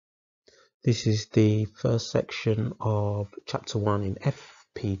This is the first section of chapter 1 in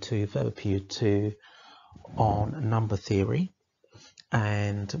FP2, FP2 on number theory,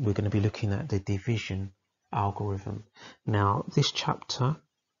 and we're going to be looking at the division algorithm. Now, this chapter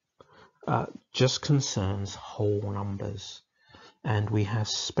just concerns whole numbers, and we have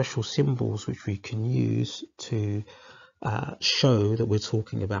special symbols which we can use to show that we're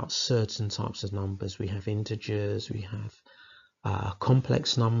talking about certain types of numbers. We have integers, we have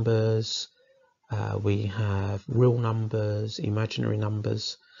complex numbers, we have real numbers, imaginary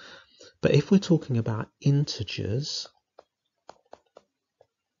numbers. But if we're talking about integers,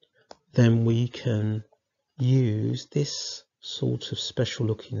 then we can use this sort of special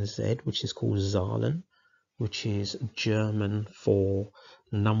looking Z, which is called Zahlen, which is German for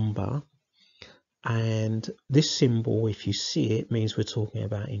number. And this symbol, if you see it, means we're talking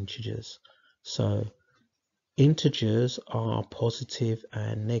about integers. So integers are positive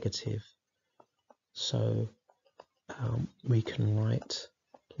and negative. So we can write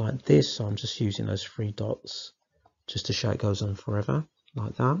like this. So I'm just using those 3 dots just to show it goes on forever,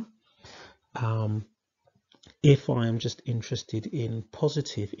 like that. If I am just interested in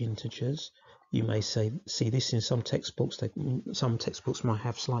positive integers, you may see this in some textbooks. Some textbooks might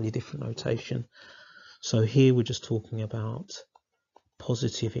have slightly different notation. So here we're just talking about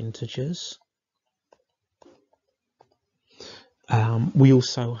positive integers. We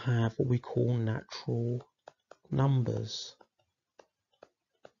also have what we call natural numbers.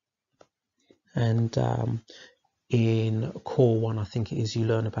 And in core 1, I think it is, you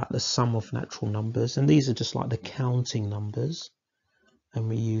learn about the sum of natural numbers. And these are just like the counting numbers. And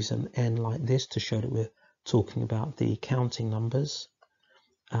we use an n like this to show that we're talking about the counting numbers.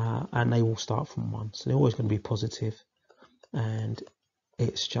 And they all start from 1. So they're always going to be positive. And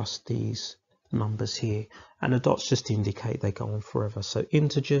it's just these numbers here. And the dots just indicate they go on forever. So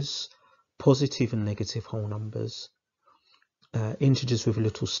integers, positive and negative whole numbers. Integers with a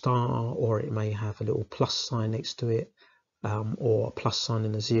little star, or it may have a little plus sign next to it, or a plus sign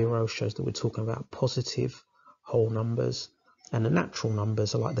and a 0 shows that we're talking about positive whole numbers. And the natural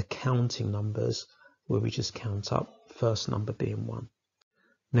numbers are like the counting numbers, where we just count up, first number being 1.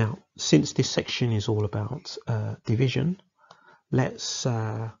 Now, since this section is all about division, let's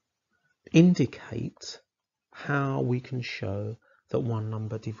indicate how we can show that one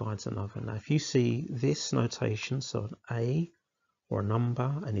number divides another. Now, if you see this notation, so an A or a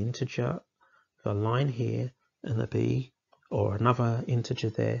number, an integer, a line here and a B, or another integer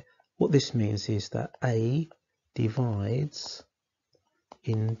there, what this means is that A divides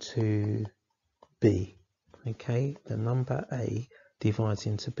into B. Okay, the number A divides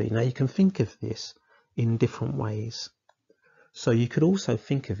into B. Now you can think of this in different ways. So you could also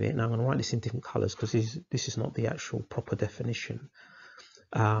think of it, and I'm going to write this in different colours because this is not the actual proper definition.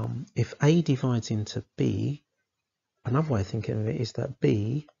 If A divides into B, another way of thinking of it is that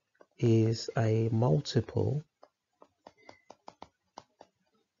B is a multiple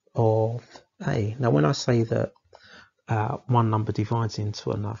of A. Now when I say that one number divides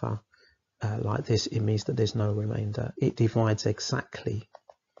into another like this, it means that there's no remainder. It divides exactly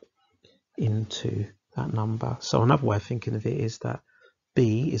into that number. So another way of thinking of it is that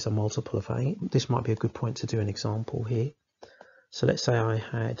B is a multiple of A. This might be a good point to do an example here. So let's say I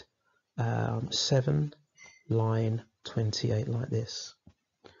had 7 line 28 like this.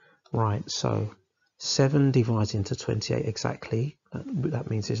 Right, so 7 divides into 28 exactly. That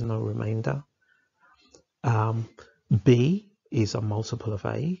means there's no remainder. B is a multiple of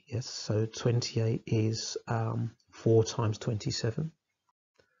A, yes, so 28 is 4 times 27.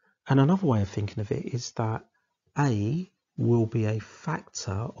 And another way of thinking of it is that A will be a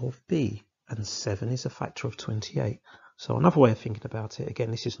factor of B, and 7 is a factor of 28. So another way of thinking about it,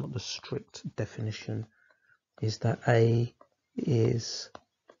 again, this is not the strict definition, is that A is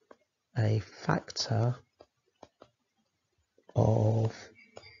a factor of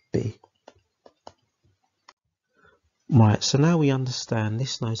B. Right, so now we understand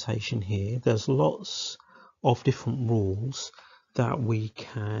this notation here. There's lots of different rules that we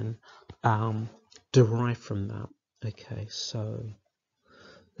can derive from that. Okay, so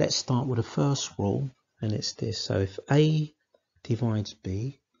let's start with the first rule, and it's this. So if A divides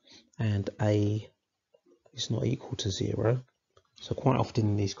B and A is not equal to 0, so quite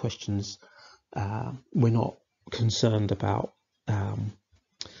often in these questions we're not concerned about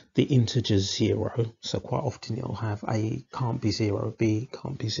the integer 0, so quite often it'll have A can't be 0, B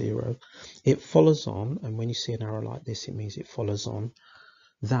can't be 0. It follows on, and when you see an arrow like this, it means it follows on,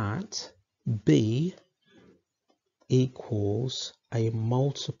 that B equals a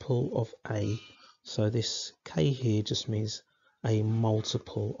multiple of A. So this K here just means a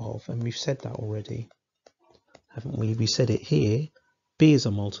multiple of, and we've said that already, haven't we? We said it here. B is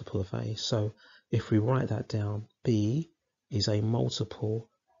a multiple of A. So if we write that down, B is a multiple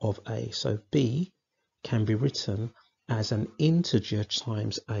of A. So B can be written as an integer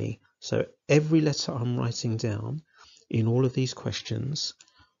times A. So every letter I'm writing down in all of these questions,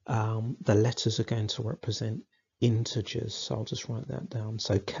 the letters are going to represent integers. So I'll just write that down.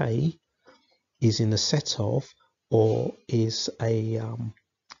 So K is in the set of, or is a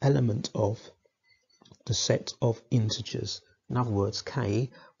element of the set of integers. In other words, K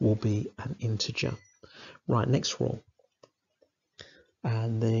will be an integer. Right, next rule.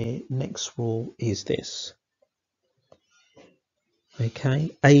 And the next rule is this.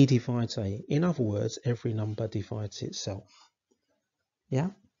 Okay, A divides A. In other words, every number divides itself. Yeah,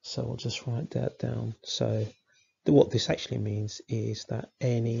 so I'll just write that down. So what this actually means is that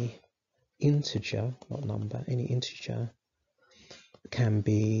any integer, not number, any integer can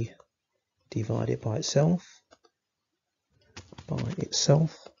be divided by itself.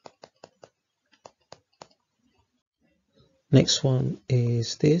 Next one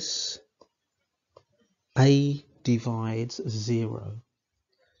is this. A divides 0.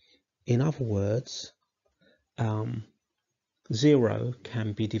 In other words, 0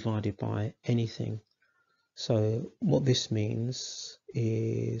 can be divided by anything. So what this means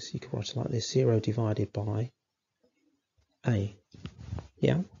is, you can write it like this: 0 divided by A.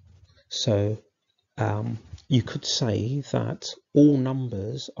 Yeah. So you could say that all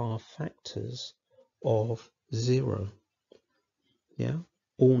numbers are factors of 0. Yeah.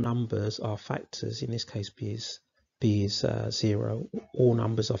 All numbers are factors. In this case, B is 0. All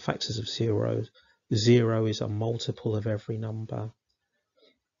numbers are factors of 0. 0 is a multiple of every number.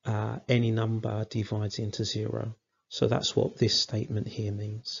 Any number divides into 0. So that's what this statement here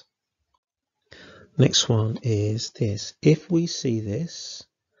means. Next one is this. If we see this,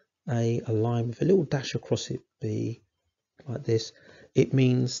 a line with a little dash across it, B, like this, it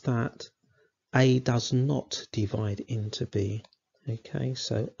means that A does not divide into B. Okay,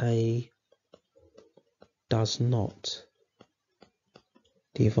 so A does not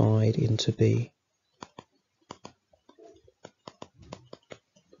divide into B.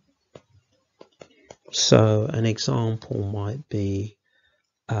 So an example might be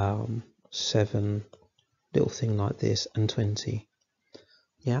 7, little thing like this, and 20.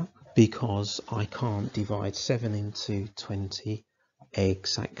 Yeah, because I can't divide 7 into 20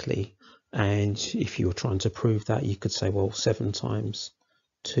 exactly. And if you were trying to prove that, you could say, well, 7 times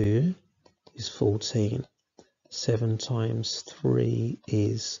 2 is 14. 7 times 3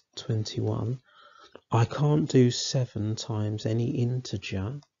 is 21. I can't do 7 times any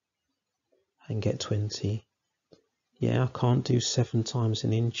integer and get 20. Yeah, I can't do 7 times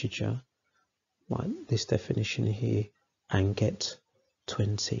an integer, like this definition here, and get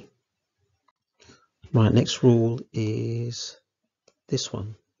 20. Right, next rule is this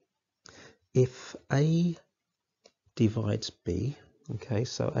one. If A divides B, okay,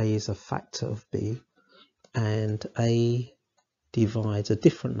 so A is a factor of B, and A divides a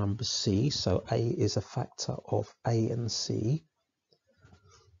different number C, so A is a factor of A and C,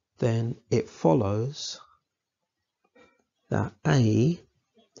 then it follows that A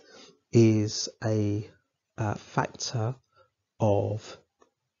is a factor of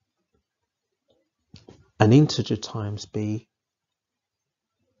an integer times B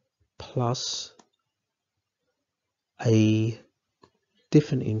plus a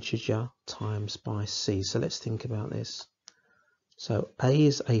different integer times by C. So let's think about this. So A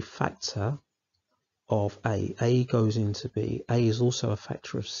is a factor of A. A goes into B. A is also a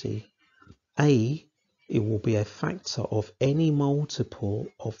factor of C. A, it will be a factor of any multiple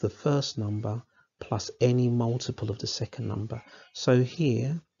of the first number plus any multiple of the second number. So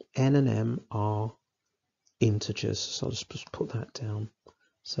here, N and M are integers. So I'll just put that down.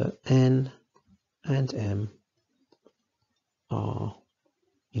 So N and M are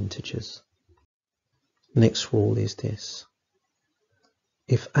integers. Next rule is this.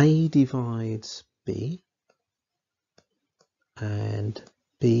 If A divides B and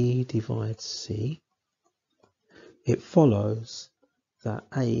B divides C, it follows that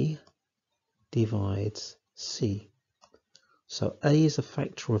A divides C. So A is a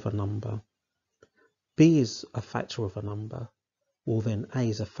factor of a number, B is a factor of a number, well then A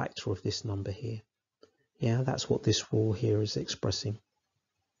is a factor of this number here. Yeah, that's what this rule here is expressing.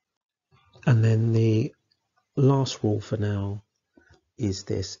 And then the last rule for now is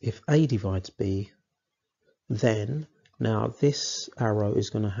this. If A divides B, then now this arrow is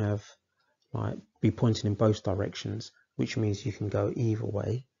going to have be pointing in both directions, which means you can go either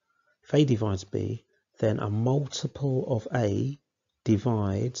way. If A divides B, then a multiple of A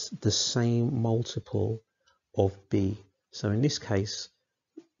divides the same multiple of b. So in this case,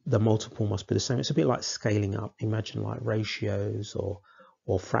 the multiple must be the same. It's a bit like scaling up. Imagine like ratios or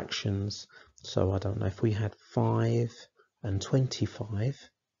fractions. So I don't know, if we had 5 and 25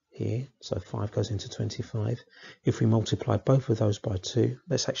 here, so 5 goes into 25. If we multiply both of those by 2,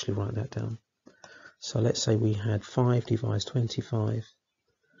 let's actually write that down. So let's say we had 5 divides 25,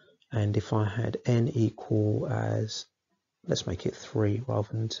 and if I had n equal as, let's make it 3 rather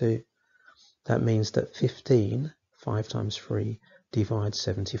than 2, that means that 15, 5 times 3, divides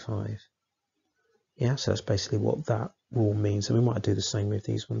 75. Yeah, so that's basically what that rule means. And we might do the same with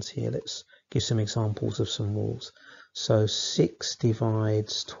these ones here. Let's give some examples of some rules. So 6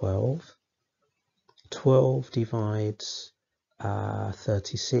 divides 12, 12 divides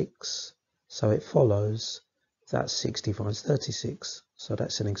 36, so it follows that 6 divides 36. So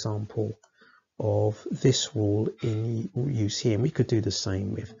that's an example of this rule in use here. And we could do the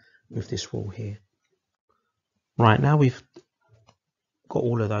same with this rule here. Right, now we've got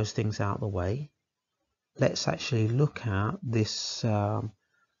all of those things out of the way, let's actually look at this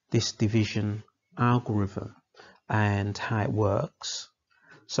this division algorithm and how it works.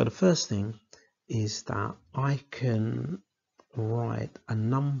 So the first thing is that I can write a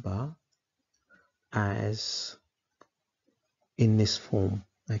number as in this form.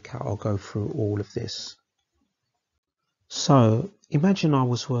 Okay, I'll go through all of this. So imagine I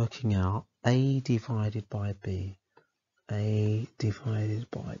was working out a divided by b, a divided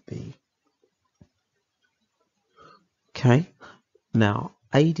by b. Okay, now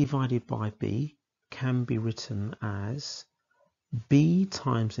a divided by b can be written as b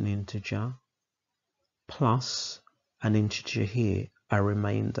times an integer plus an integer here, a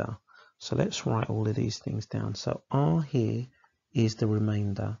remainder. So let's write all of these things down. So r here is the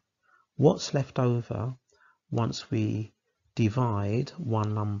remainder. What's left over once we divide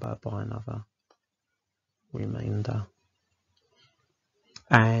one number by another? Remainder.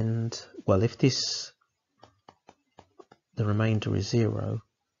 And well, if the remainder is 0,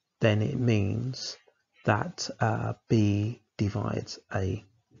 then it means that b divides a.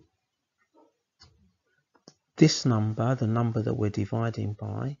 This number, the number that we're dividing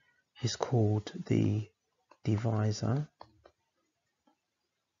by, is called the divisor.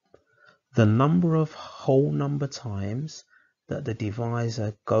 The number of whole number times that the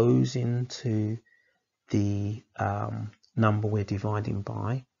divisor goes into the number we're dividing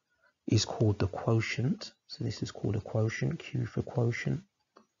by is called the quotient. So this is called a quotient, Q for quotient.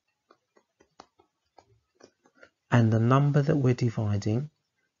 And the number that we're dividing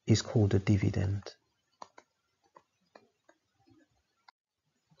is called a dividend.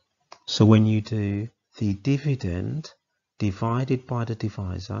 So when you do the dividend divided by the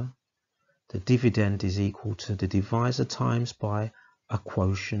divisor, the dividend is equal to the divisor times by a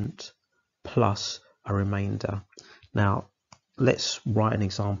quotient plus a remainder. Now, let's write an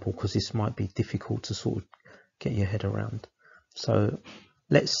example because this might be difficult to sort of get your head around. So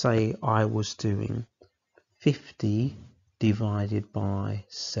let's say I was doing 50 divided by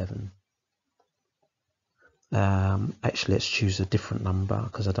 7. Actually, let's choose a different number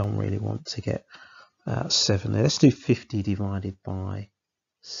because I don't really want to get 7 there. Let's do 50 divided by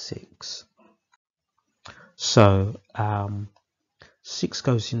 6. So 6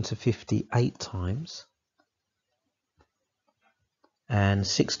 goes into 50 8 times, and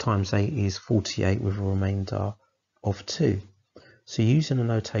 6 times 8 is 48 with a remainder of 2. So using the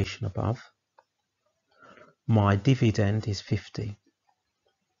notation above, my dividend is 50.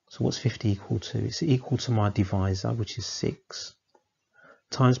 So what's 50 equal to? It's equal to my divisor, which is 6,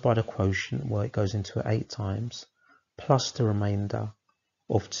 times by the quotient, where it goes into 8 times, plus the remainder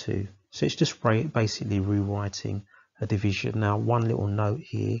of 2. So it's just basically rewriting a division. Now, one little note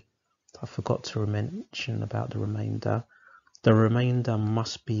here, I forgot to mention about the remainder. The remainder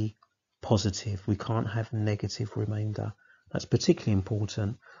must be positive. We can't have negative remainder. That's particularly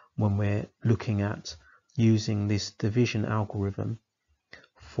important when we're looking at using this division algorithm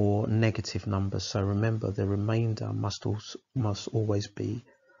for negative numbers. So remember, the remainder must always be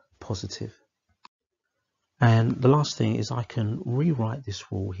positive. And the last thing is I can rewrite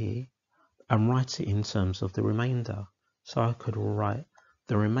this rule here and write it in terms of the remainder. So I could write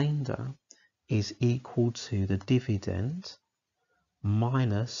the remainder is equal to the dividend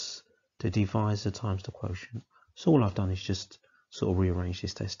minus the divisor times the quotient. So all I've done is just sort of rearrange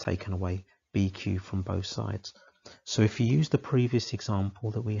this. That's taken away BQ from both sides. So if you use the previous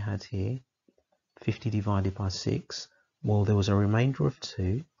example that we had here, 50 divided by 6, well, there was a remainder of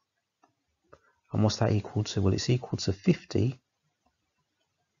 2. And what's that equal to? Well, it's equal to 50,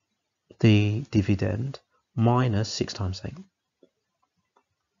 the dividend, minus 6 times 8.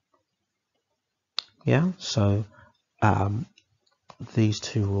 Yeah, so these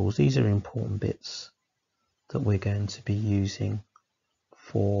two rules, these are important bits that we're going to be using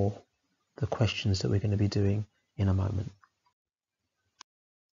for the questions that we're going to be doing in a moment.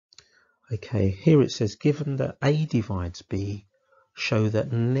 Okay, here it says, given that A divides B, show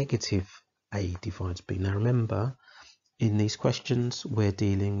that negative A divides B. Now remember, in these questions, we're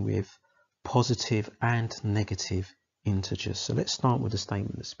dealing with positive and negative integers. So let's start with the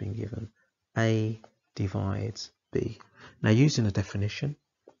statement that's been given. A divides B. Now using a definition,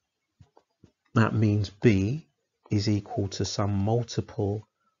 that means B is equal to some multiple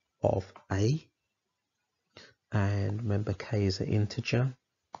of A. And remember, K is an integer.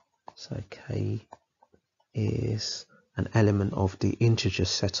 So K is an element of the integer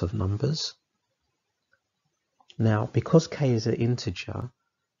set of numbers. Now, because K is an integer,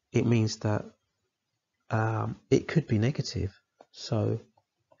 it means that it could be negative. So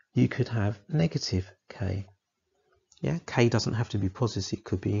you could have negative K. Yeah, K doesn't have to be positive, it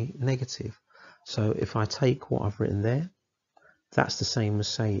could be negative. So if I take what I've written there, that's the same as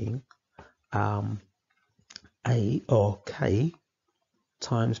saying A or K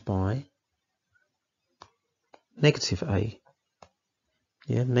times by negative A.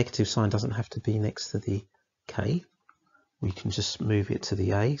 Yeah, negative sign doesn't have to be next to the K. We can just move it to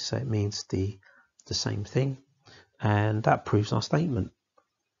the A, so it means the same thing. And that proves our statement.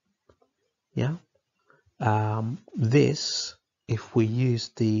 Yeah. This, if we use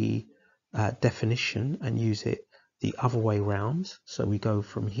the definition and use it the other way round, so we go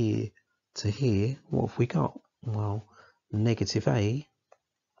from here to here, what have we got? Well, negative A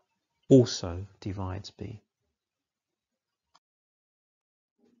also divides B.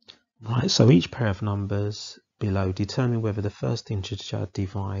 Right, so each pair of numbers below determine whether the first integer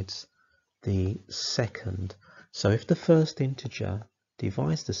divides the second. So if the first integer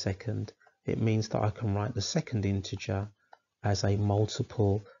divides the second, it means that I can write the second integer as a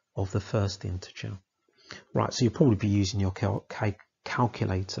multiple of the first integer. Right, so you'll probably be using your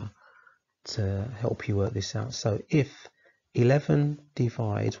calculator to help you work this out. So if 11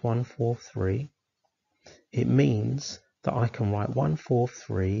 divides 143, it means that I can write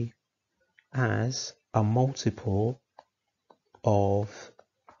 143 as a multiple of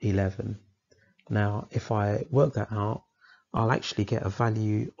 11. Now, if I work that out, I'll actually get a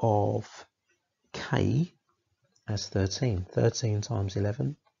value of K as 13. 13 times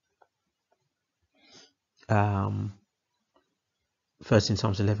 11. 13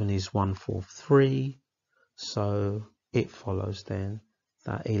 times 11 is 143. So it follows then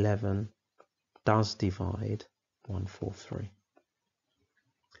that 11 does divide 143.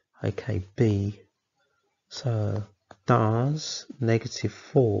 Okay, B. So does negative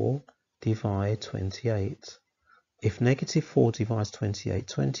 4 divide 28? If negative 4 divides 28,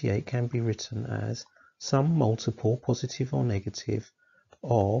 28 can be written as some multiple, positive or negative,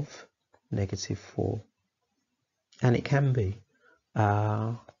 of negative 4. And it can be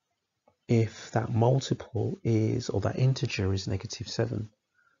if that multiple is, or that integer is negative 7.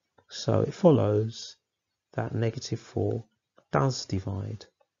 So it follows that negative 4 does divide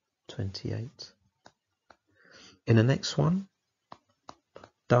 28. In the next one,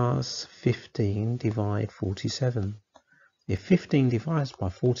 does 15 divide 47? If 15 divides by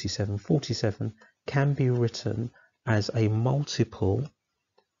 47, 47 can be written as a multiple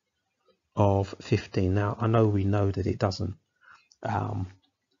of 15. Now, I know we know that it doesn't.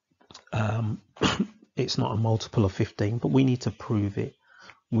 It's not a multiple of 15, but we need to prove it.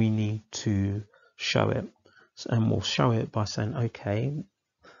 We need to show it. And we'll show it by saying, okay,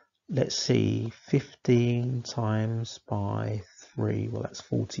 let's see, 15 times by 3, well, that's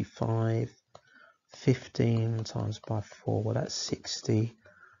 45. 15 times by 4, well, that's 60.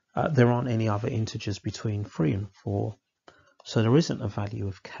 There aren't any other integers between 3 and 4. So there isn't a value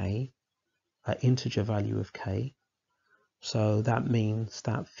of K, an integer value of K. So that means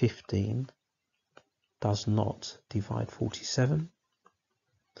that 15 does not divide 47.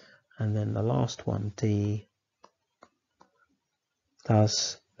 And then the last one, D,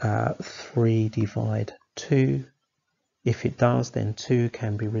 does 3 divide 2? If it does, then 2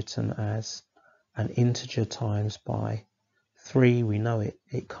 can be written as an integer times by 3. We know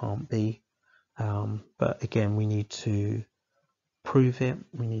it can't be. But again, we need to prove it.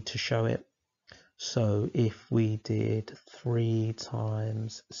 We need to show it. So if we did 3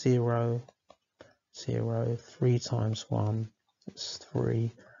 times 0, 0, 3 times 1, it's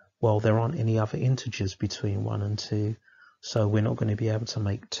 3. Well, there aren't any other integers between 1 and 2, so we're not going to be able to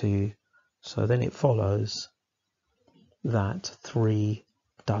make 2. So then it follows that 3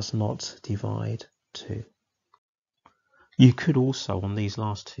 does not divide 2. You could also, on these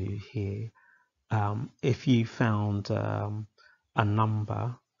last two here, if you found a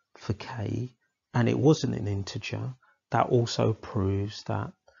number for k and it wasn't an integer, that also proves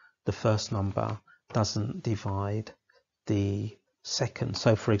that the first number doesn't divide the second.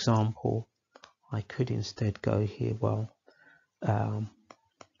 So for example, I could instead go here, well,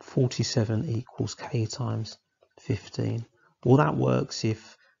 47 equals k times 15. Well, that works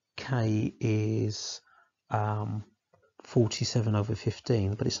if k is 47 over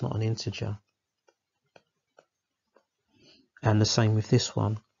 15, but it's not an integer. And the same with this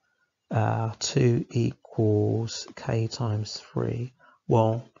one, 2 equals k times 3.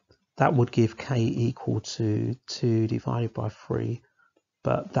 Well, that would give k equal to 2 divided by 3,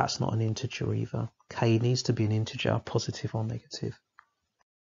 but that's not an integer either. K needs to be an integer, positive or negative.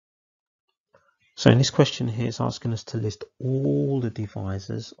 So in this question here, it's asking us to list all the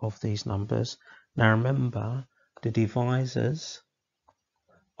divisors of these numbers. Now remember, the divisors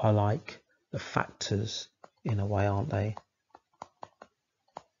are like the factors in a way, aren't they?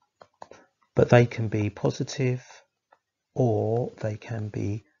 But they can be positive or they can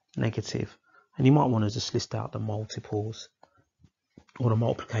be negative. And you might want to just list out the multiples or the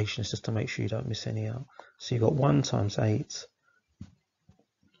multiplications just to make sure you don't miss any out. So you've got 1 times 8,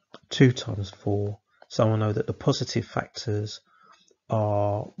 2 times 4. So I know that the positive factors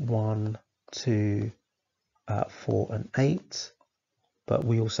are 1, 2, 4 and 8. But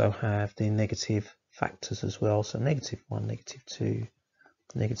we also have the negative factors as well. So negative 1, negative 2,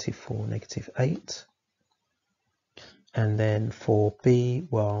 negative 4, negative 8. And then for b,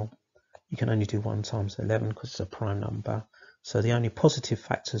 well, you can only do 1 times 11 because it's a prime number. So the only positive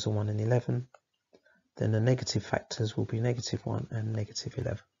factors are 1 and 11. Then the negative factors will be negative 1 and negative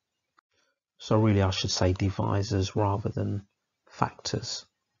 11. So really I should say divisors rather than factors.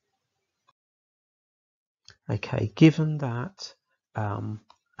 Okay, given that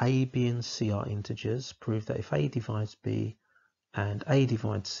a, b and c are integers, prove that if a divides b and a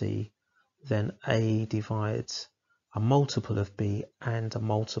divides c, then a divides a multiple of b and a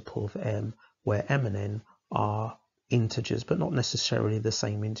multiple of m, where m and n are integers, but not necessarily the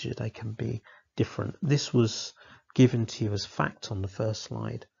same integer. They can be different. This was given to you as fact on the first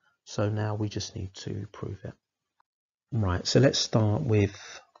slide, so now we just need to prove it. Right, so let's start with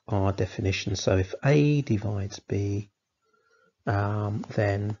our definition. So if a divides b,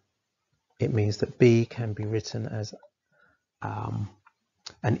 then it means that b can be written as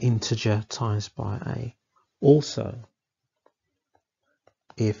an integer times by a. Also,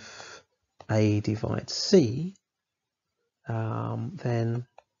 if a divides c, then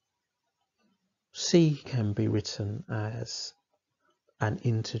c can be written as an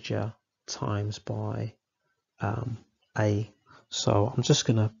integer times by a. So I'm just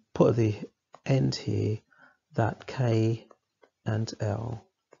going to put at the end here that k and l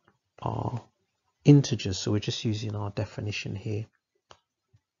are integers, so we're just using our definition here.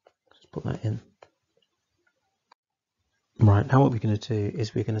 Just put that in. Right, now what we're going to do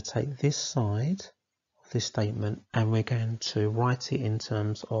is we're going to take this side of this statement and we're going to write it in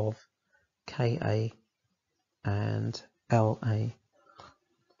terms of ka and la.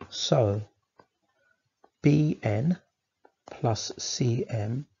 So bn plus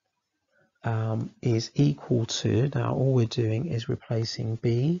cm is equal to, now all we're doing is replacing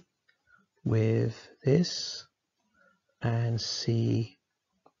b with this and c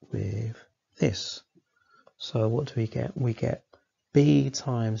with this. So what do we get? We get b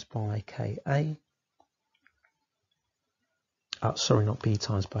times by ka, sorry, not b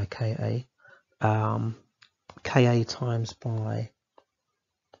times by ka, ka times by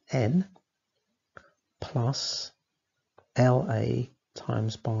n plus la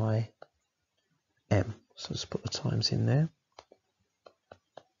times by m. So let's put the times in there.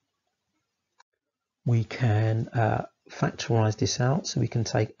 We can factorize this out, so we can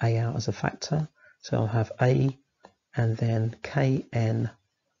take a out as a factor. So I'll have a and then kn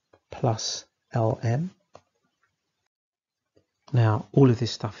plus lm. Now all of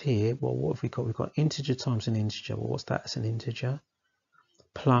this stuff here, well, what have we got? We've got integer times an integer. Well, what's that? As an integer.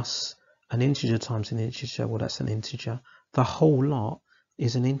 Plus an integer times an integer. Well, that's an integer. The whole lot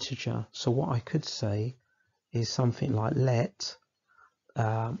is an integer. So what I could say is something like let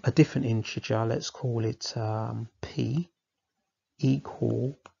a different integer, let's call it p,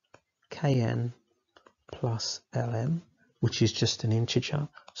 equal kn plus lm, which is just an integer.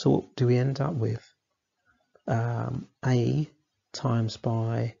 So what do we end up with? A times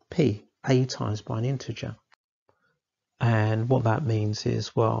by p, a times by an integer. And what that means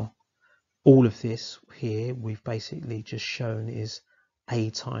is, well, all of this here we've basically just shown is a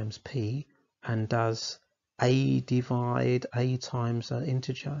times p. And does a divide a times an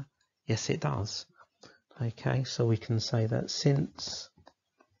integer? Yes, it does. Okay, so we can say that since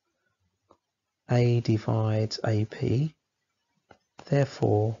A divides AP,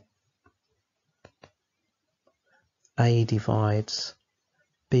 therefore A divides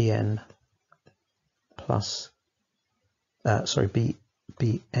BN plus,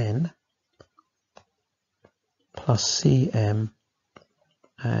 BN plus CM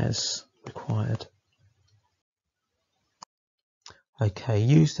as required. Okay,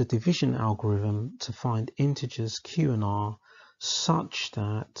 use the division algorithm to find integers Q and R such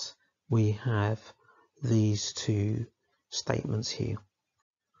that we have these two statements here.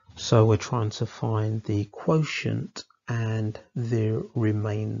 So we're trying to find the quotient and the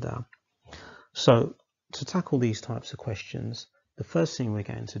remainder. So to tackle these types of questions, the first thing we're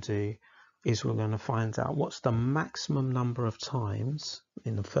going to do is we're going to find out what's the maximum number of times,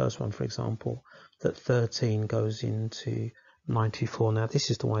 in the first one for example, that 13 goes into 94. Now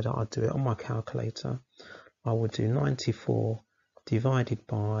this is the way that I do it on my calculator. I would do 94 divided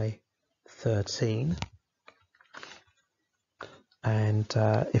by 13, and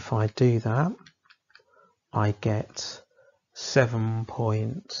if I do that, I get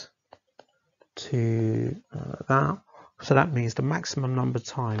 7.2 that. So that means the maximum number of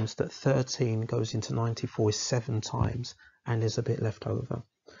times that 13 goes into 94 is 7 times, and there's a bit left over.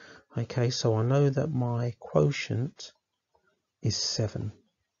 Okay, so I know that my quotient is 7.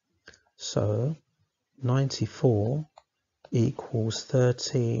 So 94 equals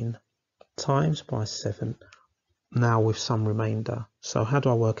 13 times by 7, now with some remainder. So how do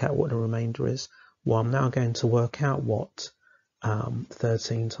I work out what the remainder is? Well, I'm now going to work out what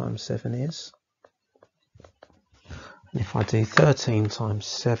 13 times 7 is. And if I do 13 times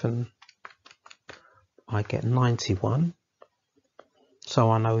 7, I get 91.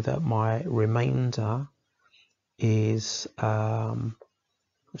 So I know that my remainder is,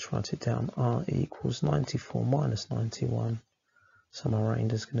 let's write it down, R equals 94 minus 91. So my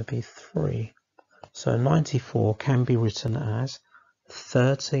remainder is going to be 3. So 94 can be written as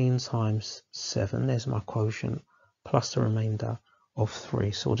 13 times 7, there's my quotient, plus the remainder of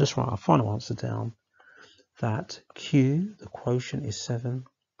 3. So we'll just write our final answer down, that Q, the quotient, is 7,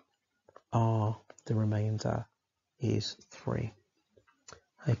 R, the remainder, is 3.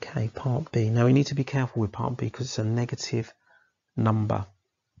 Okay, part B. Now we need to be careful with part B because it's a negative number.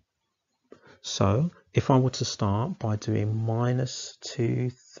 So if I were to start by doing minus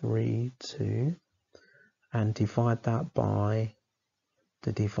 232 and divide that by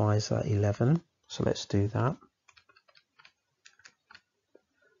the divisor 11, so let's do that,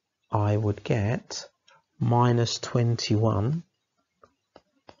 I would get minus 21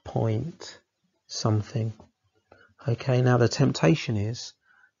 point something. Okay, now the temptation is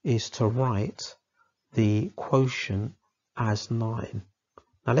to write the quotient as 9.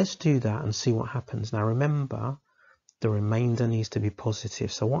 Now let's do that and see what happens. Now remember, the remainder needs to be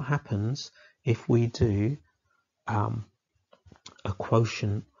positive. So what happens if we do a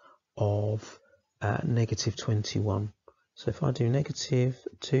quotient of negative 21? So if I do negative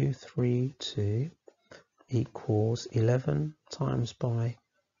 232 equals 11 times by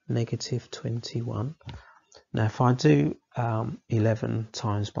negative 21. Now if I do 11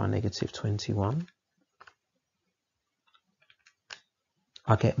 times by negative 21,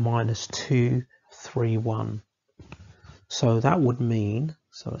 I get minus 231. So that would mean,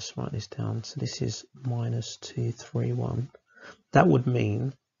 so let's write this down, so this is minus 231. That would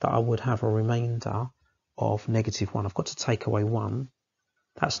mean that I would have a remainder of negative 1. I've got to take away 1.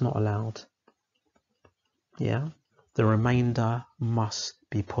 That's not allowed. Yeah, the remainder must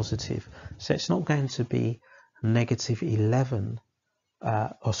be positive. So it's not going to be negative 11,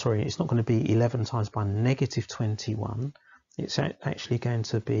 it's not going to be 11 times by negative 21. It's actually going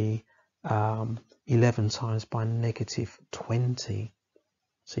to be 11 times by negative 20.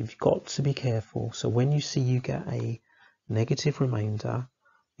 So you've got to be careful. So when you see you get a negative remainder,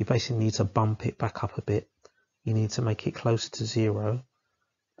 you basically need to bump it back up a bit. You need to make it closer to 0.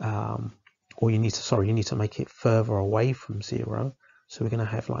 Or you need to make it further away from 0. So we're going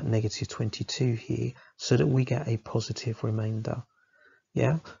to have like negative 22 here so that we get a positive remainder.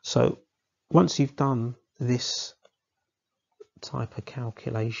 Yeah. So once you've done this type of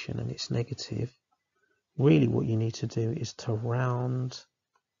calculation and it's negative, really what you need to do is to round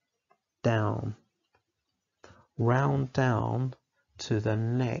down to the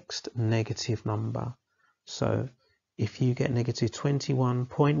next negative number. So if you get negative 21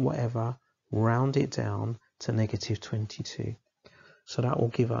 point whatever, round it down to negative 22. So that will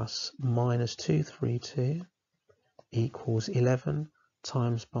give us minus 232 equals 11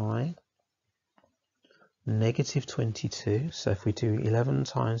 times by negative 22. So if we do 11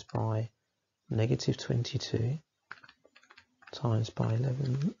 times by negative 22 times by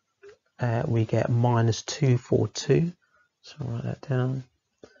 11, we get minus 242. So write that down.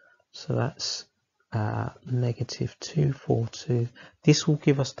 So that's negative 242. This will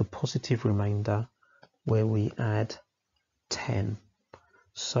give us the positive remainder where we add 10.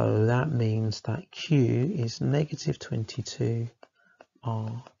 So that means that Q is negative 22,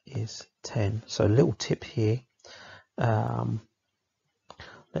 R is 10. So a little tip here, let's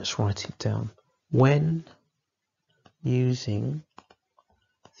write it down. When using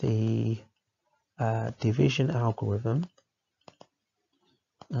the division algorithm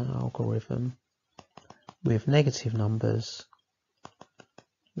with negative numbers,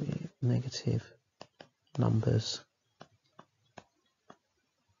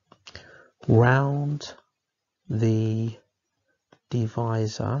 round the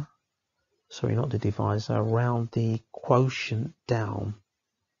divisor, sorry, not the divisor, round the quotient down.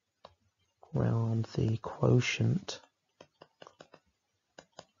 Round the quotient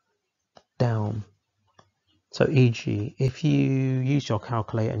down. So e.g., if you use your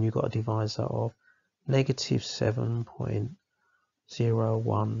calculator and you got a divisor of negative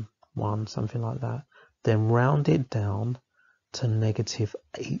 7.011, something like that, then round it down to negative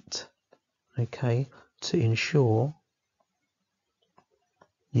 8, okay, to ensure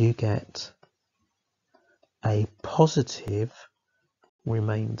you get a positive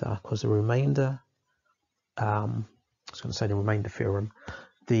remainder, because the remainder, I was going to say the remainder theorem,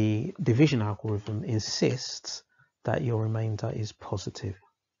 the division algorithm insists that your remainder is positive.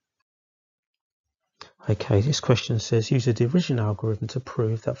 Okay, this question says use a division algorithm to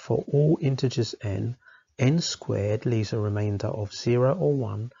prove that for all integers n squared leaves a remainder of 0 or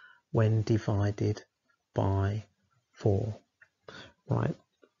 1 when divided by 4. Right,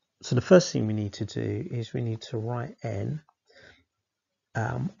 so the first thing we need to do is we need to write n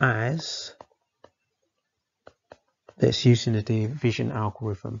as, that's using the division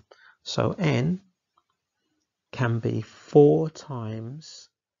algorithm. So n can be 4 times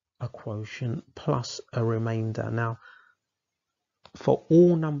a quotient plus a remainder. Now, for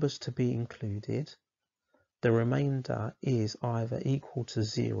all numbers to be included, the remainder is either equal to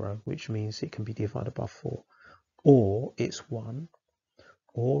 0, which means it can be divided by 4, or it's 1,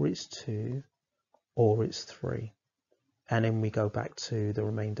 or it's 2, or it's 3. And then we go back to the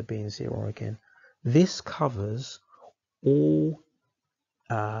remainder being 0 again. This covers all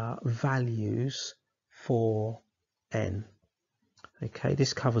values for n. Okay,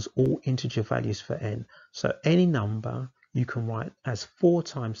 this covers all integer values for n. So any number you can write as 4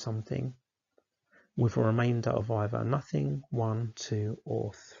 times something with a remainder of either nothing, 1, 2,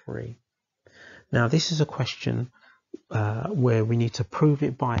 or 3. Now this is a question where we need to prove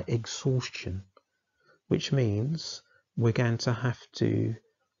it by exhaustion, which means we're going to have to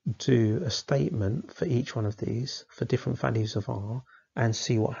do a statement for each one of these for different values of r and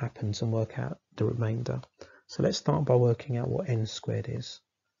see what happens and work out the remainder. So let's start by working out what n squared is.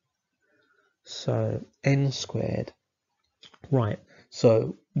 So n squared, right,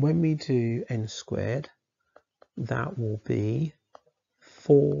 so when we do n squared, that will be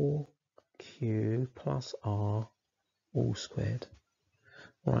 4q plus r all squared.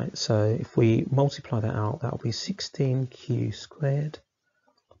 Right, so if we multiply that out, that will be 16q squared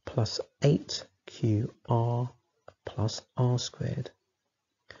plus 8qr plus r squared.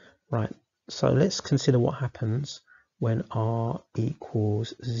 Right, so let's consider what happens when r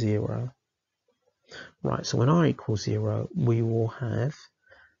equals 0. Right, so when r equals 0, we will have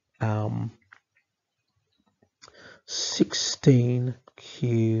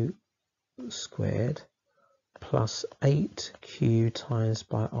 16q squared plus 8q times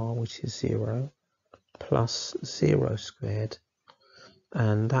by r, which is 0, plus 0 squared,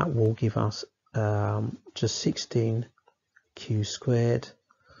 and that will give us just 16q squared.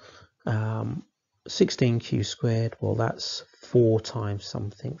 16q squared, well, that's 4 times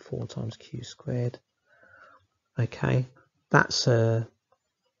something, 4 times q squared. Okay, that's a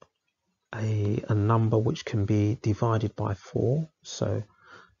number which can be divided by 4. So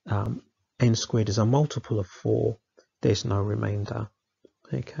n squared is a multiple of 4. There's no remainder.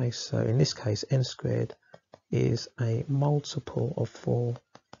 Okay, so in this case, n squared is a multiple of 4.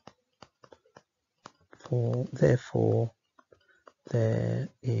 Therefore, there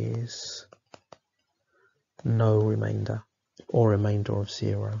is no remainder, or remainder of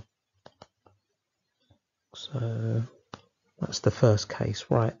 0. So that's the first case,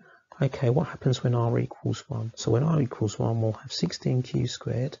 right? Okay, what happens when r equals 1? So when r equals 1, we'll have 16q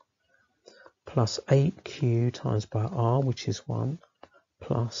squared plus 8q times by r, which is 1,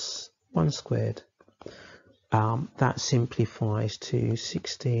 plus 1 squared. that simplifies to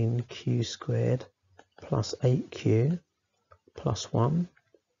 16q squared plus 8q plus 1.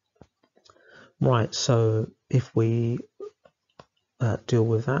 Right, so if we deal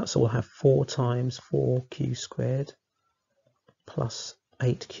with that, so we'll have 4 times 4q squared plus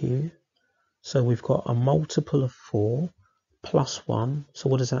 8q. So we've got a multiple of 4 plus 1. So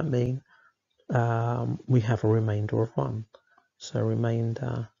what does that mean? We have a remainder of 1. So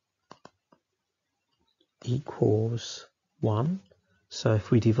remainder equals 1. So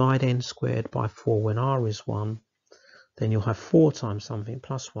if we divide n squared by 4 when r is 1, then you'll have 4 times something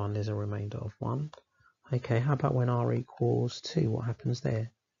plus 1 is a remainder of 1. Okay, how about when r equals 2? What happens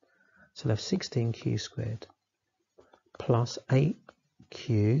there? So we'll have 16q squared plus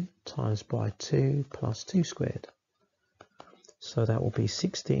 8q times by 2 plus 2 squared. So that will be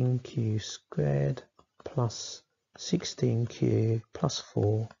 16q squared plus 16q plus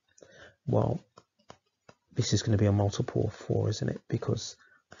 4. Well, this is going to be a multiple of 4, isn't it? Because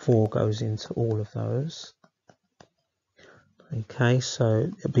 4 goes into all of those. Okay, so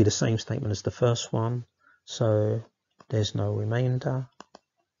it'll be the same statement as the first one. So there's no remainder.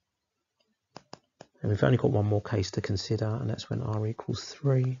 And we've only got one more case to consider, and that's when r equals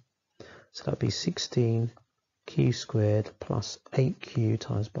 3. So that'll be 16q squared plus 8q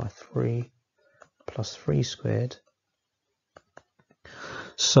times by 3 plus 3 squared.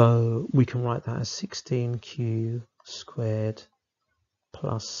 So we can write that as 16q squared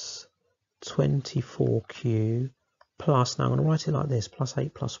plus 24q plus, now I'm going to write it like this, plus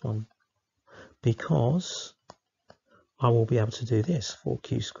 8 plus 1, because I will be able to do this,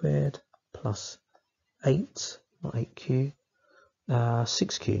 4q squared plus 8, not 8q,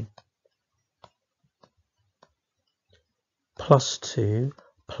 6q plus 2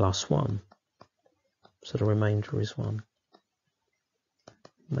 plus 1. So the remainder is 1.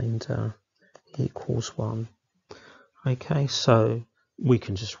 Remainder equals 1. Okay, so we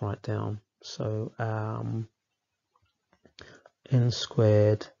can just write down, so n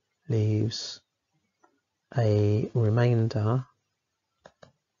squared leaves a remainder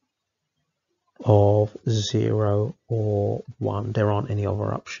of 0 or 1. There aren't any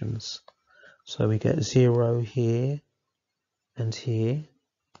other options. So we get 0 here and here,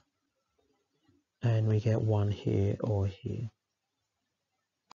 and we get 1 here or here.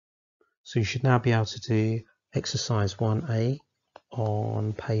 So you should now be able to do exercise 1A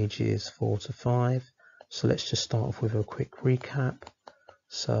on pages 4 to 5. So let's just start off with a quick recap.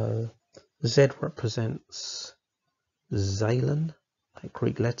 So Z represents Zalen, that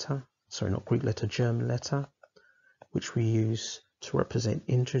Greek letter, sorry, not Greek letter, German letter, which we use to represent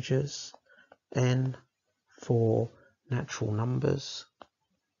integers. N for natural numbers.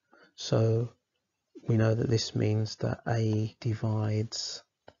 So we know that this means that A divides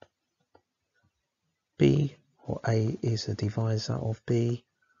B, or A is a divisor of B.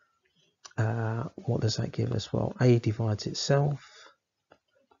 What does that give us? Well, A divides itself.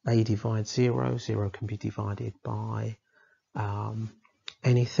 A divides 0. 0 can be divided by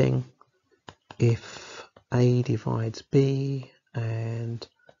anything. If A divides B and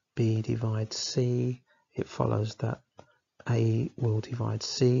B divides C, it follows that A will divide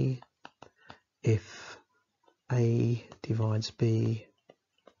C. If A divides B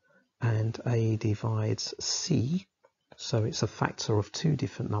and A divides C, so it's a factor of 2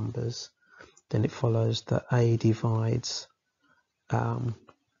 different numbers, then it follows that A divides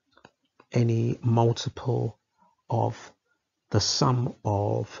any multiple of the sum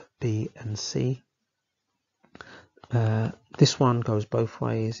of B and C. This one goes both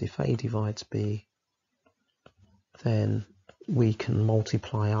ways. If A divides B, then we can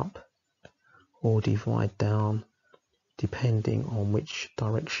multiply up or divide down depending on which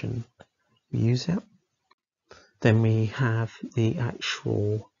direction we use it. Then we have the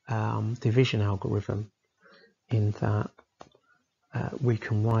actual division algorithm, in that we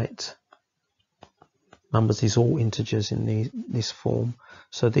can write numbers as all integers in this form.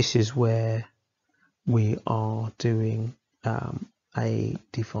 So this is where we are doing A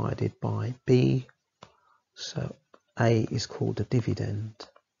divided by B. So A is called the dividend.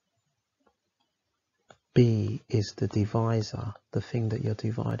 B is the divisor, the thing that you're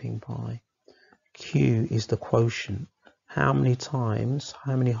dividing by. Q is the quotient. How many times,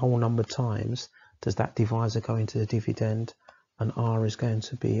 how many whole number times does that divisor go into the dividend? And R is going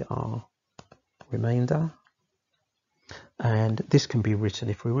to be our remainder. And this can be written,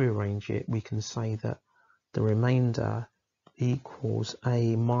 if we rearrange it, we can say that the remainder equals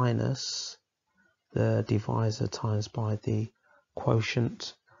A minus the divisor times by the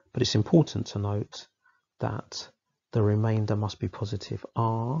quotient. But it's important to note that the remainder must be positive.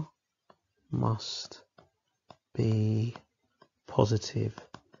 R must be positive.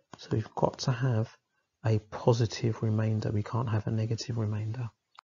 So we've got to have a positive remainder. We can't have a negative remainder.